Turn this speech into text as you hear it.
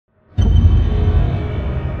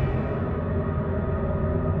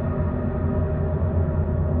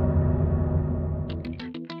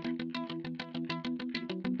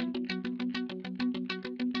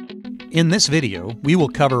In this video, we will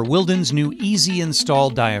cover Wilden's new easy install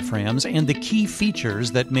diaphragms and the key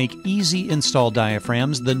features that make easy install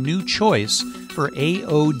diaphragms the new choice for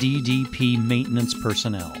Aoddp maintenance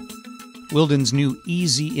personnel. Wilden's new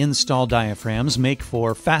easy install diaphragms make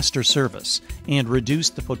for faster service and reduce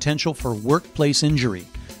the potential for workplace injury,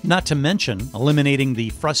 not to mention eliminating the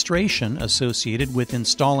frustration associated with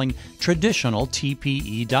installing traditional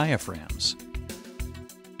TPE diaphragms.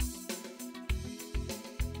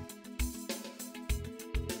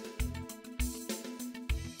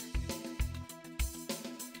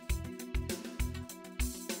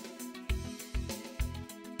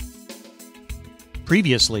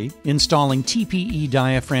 Previously, installing TPE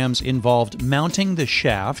diaphragms involved mounting the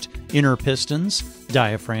shaft, inner pistons,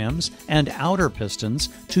 diaphragms, and outer pistons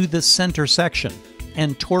to the center section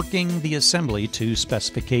and torquing the assembly to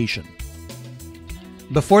specification.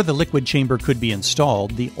 Before the liquid chamber could be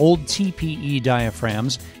installed, the old TPE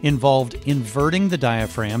diaphragms involved inverting the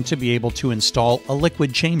diaphragm to be able to install a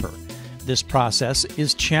liquid chamber. This process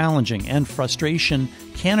is challenging and frustration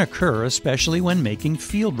can occur, especially when making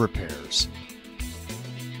field repairs.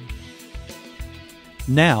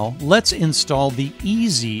 Now, let's install the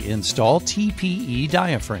Easy Install TPE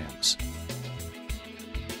diaphragms.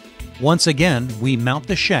 Once again, we mount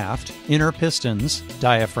the shaft, inner pistons,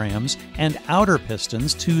 diaphragms, and outer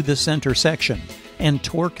pistons to the center section and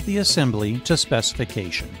torque the assembly to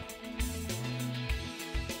specification.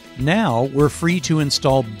 Now, we're free to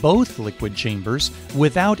install both liquid chambers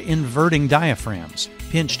without inverting diaphragms,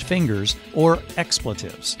 pinched fingers, or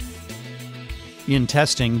expletives. In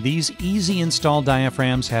testing, these easy install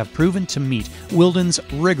diaphragms have proven to meet Wilden's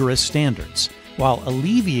rigorous standards, while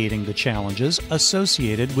alleviating the challenges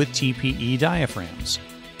associated with TPE diaphragms.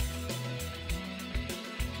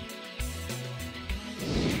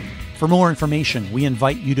 For more information, we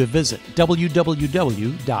invite you to visit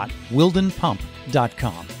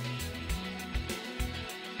www.wildenpump.com.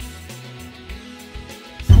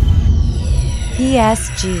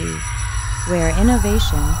 PSG, where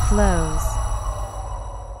innovation flows.